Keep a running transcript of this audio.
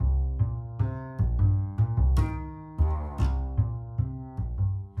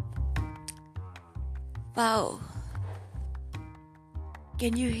Wow,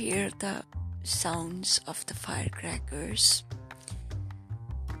 can you hear the sounds of the firecrackers?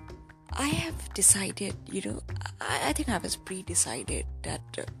 I have decided, I think I was pre-decided that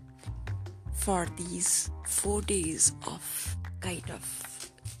for these 4 days of kind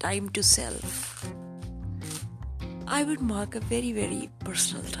of time to self, I would mark a very, very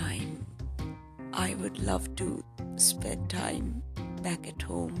personal time. I would love to spend time back at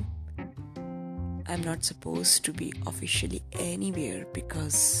home. I'm not supposed to be officially anywhere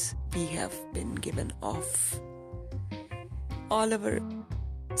because we have been given off. All our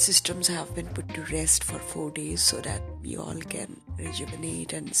systems have been put to rest for 4 days so that we all can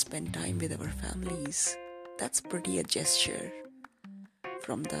rejuvenate and spend time with our families. That's pretty a gesture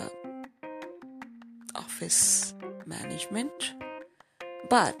from the office management.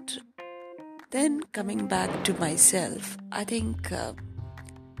 But then coming back to myself, I think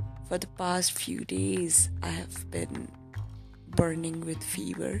for the past few days I have been burning with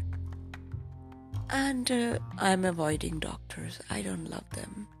fever. And I'm avoiding doctors. I don't love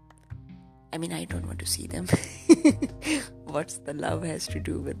them. I mean, I don't want to see them. What's the love has to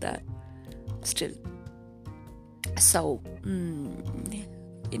do with that? Still. So,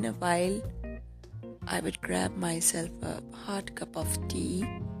 in a while, I would grab myself a hot cup of tea,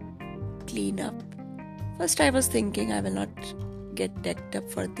 clean up. First, I was thinking I will not get decked up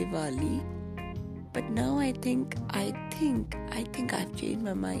for Diwali. But now I think I've changed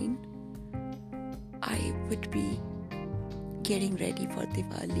my mind. I would be getting ready for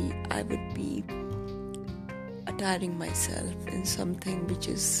Diwali. I would be attiring myself in something which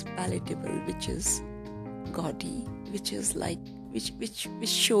is palatable, which is gaudy, which is which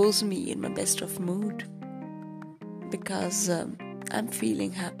shows me in my best of mood, because I'm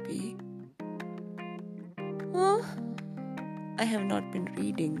feeling happy. I have not been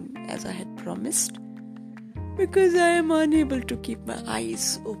reading as I had promised because I am unable to keep my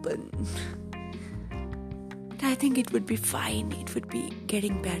eyes open. I think it would be fine. It would be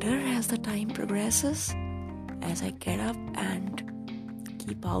getting better as the time progresses, as I get up and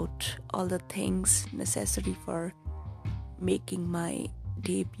keep out all the things necessary for making my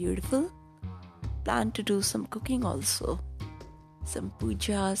day beautiful. Plan to do some cooking also. Some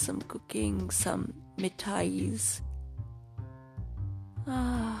puja, some cooking, some mithais.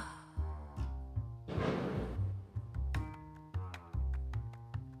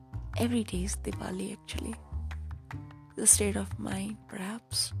 Every day is Diwali actually. The state of mind,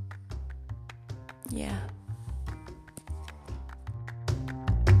 perhaps. Yeah.